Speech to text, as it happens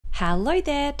Hello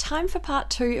there, time for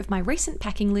part 2 of my recent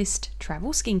packing list,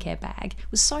 travel skincare bag. It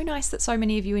was so nice that so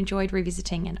many of you enjoyed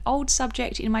revisiting an old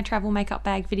subject in my travel makeup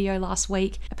bag video last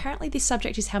week. Apparently this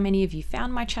subject is how many of you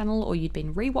found my channel or you'd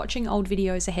been rewatching old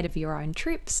videos ahead of your own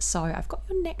trips, so I've got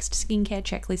your next skincare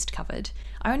checklist covered.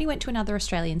 I only went to another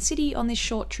Australian city on this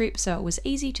short trip, so it was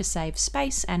easy to save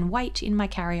space and weight in my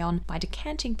carry-on by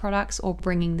decanting products or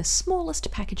bringing the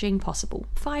smallest packaging possible.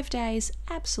 5 days,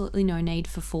 absolutely no need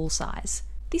for full size.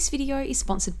 This video is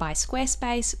sponsored by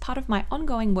Squarespace, part of my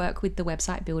ongoing work with the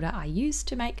website builder I use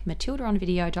to make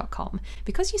matildaonvideo.com.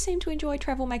 Because you seem to enjoy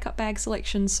travel makeup bag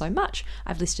selections so much,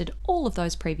 I've listed all of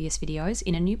those previous videos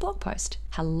in a new blog post.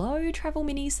 Hello travel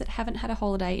minis that haven't had a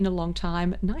holiday in a long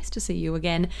time, nice to see you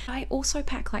again. I also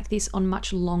pack like this on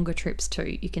much longer trips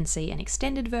too. You can see an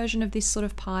extended version of this sort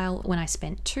of pile when I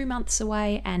spent 2 months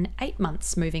away and 8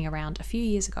 months moving around a few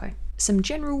years ago. Some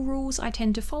general rules I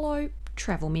tend to follow.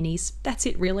 Travel minis. That's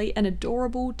it really. An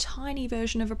adorable, tiny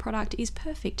version of a product is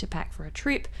perfect to pack for a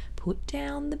trip. Put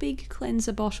down the big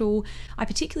cleanser bottle. I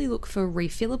particularly look for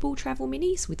refillable travel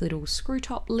minis with little screw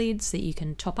top lids that you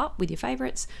can top up with your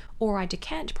favourites, or I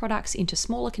decant products into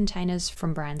smaller containers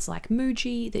from brands like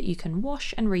Muji that you can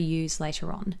wash and reuse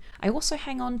later on. I also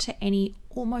hang on to any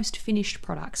almost finished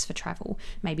products for travel.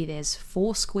 Maybe there's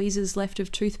 4 squeezes left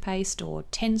of toothpaste or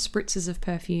 10 spritzes of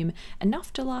perfume,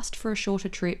 enough to last for a shorter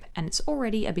trip, and it's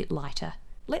already a bit lighter.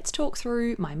 Let's talk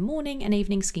through my morning and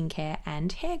evening skincare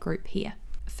and hair group here.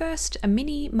 First, a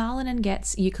mini Marlin &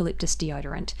 Getz eucalyptus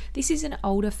deodorant. This is an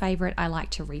older favourite I like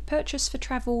to repurchase for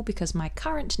travel because my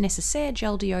current Necessaire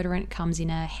gel deodorant comes in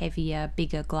a heavier,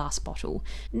 bigger glass bottle.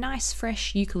 Nice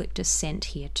fresh eucalyptus scent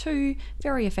here too,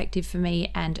 very effective for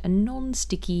me, and a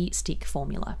non-sticky stick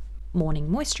formula. Morning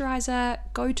moisturiser,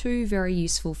 go-to very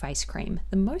useful face cream.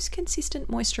 The most consistent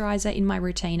moisturiser in my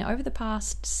routine over the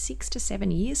past 6 to 7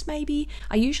 years maybe.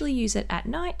 I usually use it at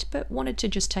night, but wanted to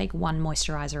just take one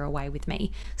moisturiser away with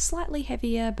me. Slightly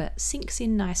heavier, but sinks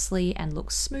in nicely and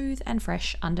looks smooth and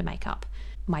fresh under makeup.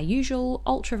 My usual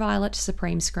ultraviolet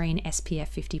Supreme Screen SPF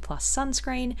 50+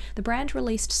 sunscreen. The brand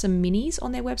released some minis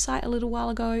on their website a little while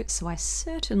ago, so I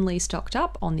certainly stocked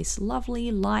up on this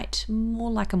lovely, light,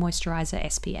 more like a moisturiser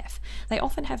SPF. They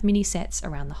often have mini sets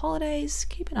around the holidays,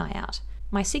 keep an eye out.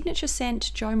 My signature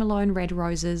scent, Jo Malone Red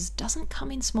Roses, doesn't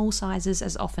come in small sizes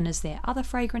as often as their other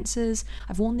fragrances.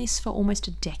 I've worn this for almost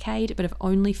a decade, but have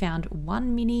only found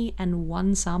 1 mini and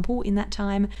 1 sample in that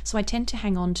time, so I tend to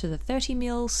hang on to the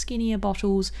 30ml skinnier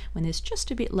bottles when there's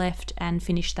just a bit left and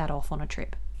finish that off on a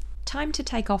trip. Time to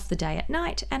take off the day at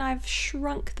night, and I've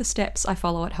shrunk the steps I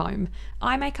follow at home.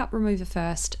 Eye makeup remover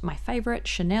first, my favourite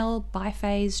Chanel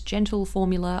Biphase Gentle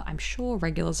formula. I'm sure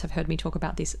regulars have heard me talk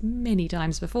about this many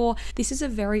times before. This is a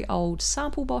very old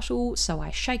sample bottle, so I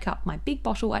shake up my big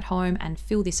bottle at home and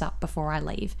fill this up before I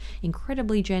leave.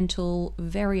 Incredibly gentle,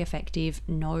 very effective,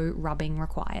 no rubbing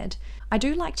required. I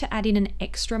do like to add in an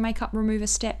extra makeup remover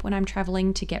step when I'm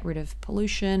travelling to get rid of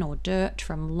pollution or dirt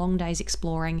from long days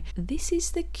exploring. This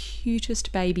is the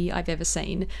cutest baby I've ever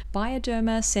seen.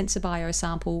 Bioderma Sensibio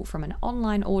sample from an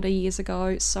online order years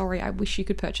ago. Sorry, I wish you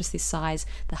could purchase this size.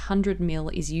 The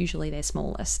 100ml is usually their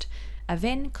smallest.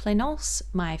 Avène Clénance,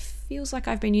 my feels like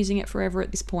I've been using it forever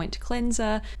at this point,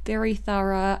 cleanser, very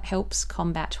thorough, helps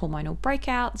combat hormonal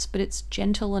breakouts, but it's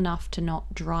gentle enough to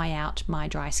not dry out my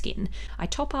dry skin. I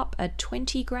top up a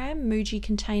 20-gram Muji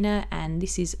container, and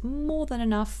this is more than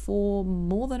enough for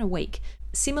more than a week.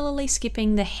 Similarly,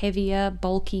 skipping the heavier,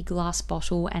 bulky glass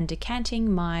bottle and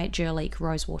decanting my Jurlique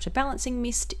Rosewater Balancing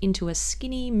Mist into a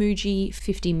skinny Muji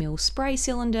 50ml spray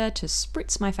cylinder to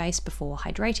spritz my face before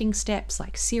hydrating steps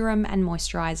like serum and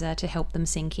moisturiser to help them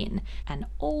sink in. An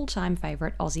all-time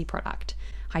favourite Aussie product.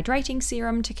 Hydrating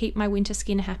serum to keep my winter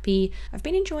skin happy. I've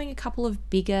been enjoying a couple of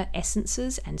bigger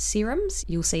essences and serums.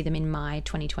 You'll see them in my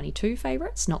 2022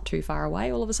 favourites, not too far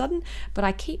away all of a sudden, but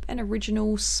I keep an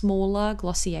original smaller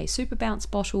Glossier Super Bounce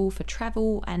bottle for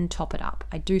travel and top it up.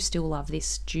 I do still love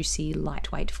this juicy,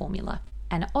 lightweight formula.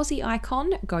 An Aussie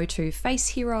icon, go-to Face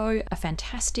Hero, a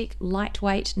fantastic,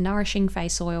 lightweight, nourishing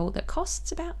face oil that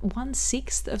costs about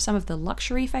 1/6 of some of the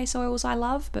luxury face oils I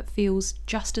love, but feels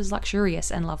just as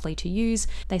luxurious and lovely to use.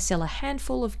 They sell a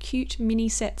handful of cute mini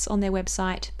sets on their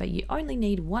website, but you only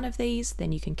need 1 of these,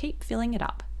 then you can keep filling it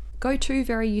up. Go-to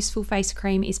very useful face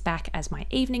cream is back as my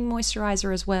evening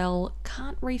moisturiser as well.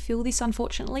 Can't refill this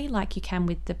unfortunately like you can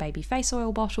with the baby face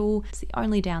oil bottle. It's the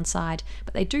only downside,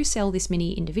 but they do sell this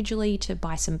mini individually to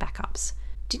buy some backups.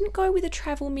 Didn't go with a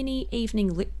travel mini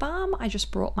evening lip balm, I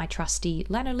just brought my trusty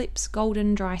Lanolips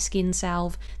Golden Dry Skin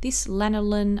Salve. This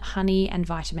lanolin, honey and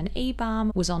vitamin E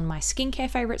balm was on my skincare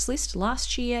favourites list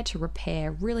last year to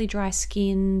repair really dry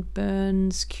skin,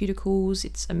 burns, cuticles.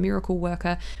 It's a miracle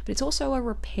worker, but it's also a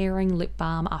repairing lip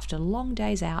balm after long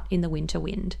days out in the winter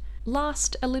wind.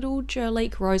 Last, a little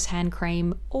Jurlique Rose Hand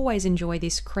Cream. Always enjoy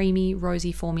this creamy,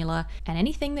 rosy formula, and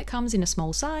anything that comes in a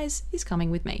small size is coming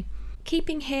with me.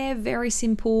 Keeping hair very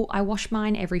simple. I wash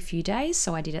mine every few days,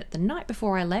 so I did it the night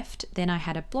before I left. Then I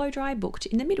had a blow dry booked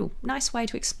in the middle. Nice way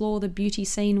to explore the beauty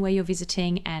scene where you're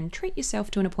visiting and treat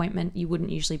yourself to an appointment you wouldn't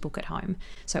usually book at home.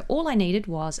 So all I needed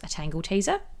was a tangle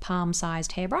teaser,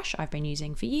 palm-sized hairbrush I've been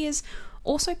using for years.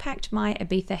 Also packed my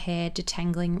Ibiza Hair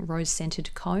Detangling Rose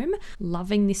Scented Comb.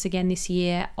 Loving this again this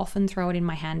year. Often throw it in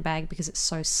my handbag because it's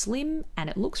so slim and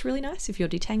it looks really nice if you're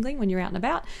detangling when you're out and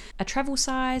about. A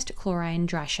travel-sized Chlorane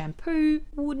Dry Shampoo.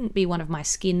 Wouldn't be one of my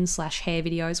skin/hair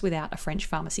videos without a French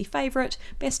pharmacy favourite.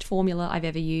 Best formula I've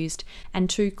ever used. And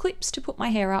 2 clips to put my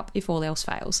hair up if all else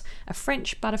fails. A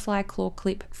French butterfly claw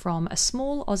clip from a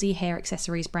small Aussie hair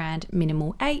accessories brand,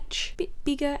 Minimal H. Bit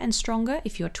bigger and stronger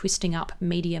if you're twisting up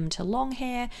medium to long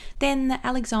hair. Then the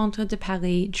Alexandre de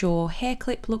Paris jaw hair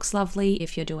clip looks lovely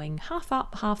if you're doing half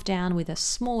up, half down with a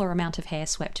smaller amount of hair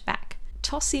swept back.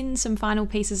 Toss in some final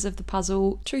pieces of the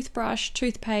puzzle, toothbrush,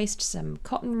 toothpaste, some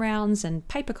cotton rounds and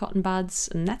paper cotton buds,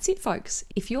 and that's it folks.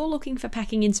 If you're looking for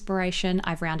packing inspiration,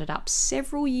 I've rounded up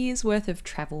several years worth of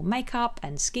travel makeup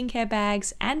and skincare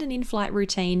bags and an in-flight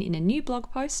routine in a new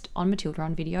blog post on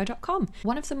matildaonvideo.com.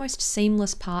 One of the most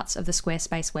seamless parts of the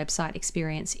Squarespace website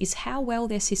experience is how well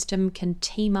their system can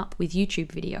team up with YouTube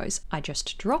videos. I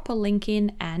just drop a link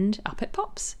in and up it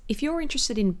pops. If you're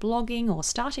interested in blogging or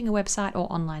starting a website or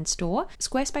online store,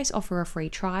 Squarespace offer a free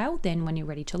trial. Then when you're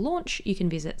ready to launch, you can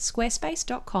visit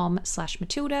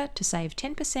squarespace.com/Matilda to save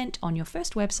 10% on your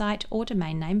first website or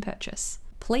domain name purchase.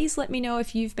 Please let me know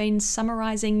if you've been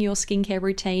summarizing your skincare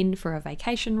routine for a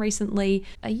vacation recently.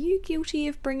 Are you guilty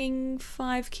of bringing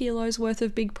 5 kilos worth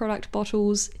of big product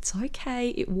bottles? It's okay,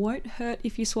 it won't hurt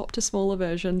if you swap to smaller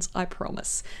versions, I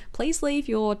promise. Please leave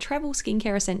your travel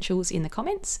skincare essentials in the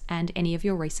comments and any of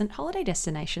your recent holiday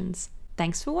destinations.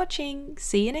 Thanks for watching.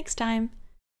 See you next time.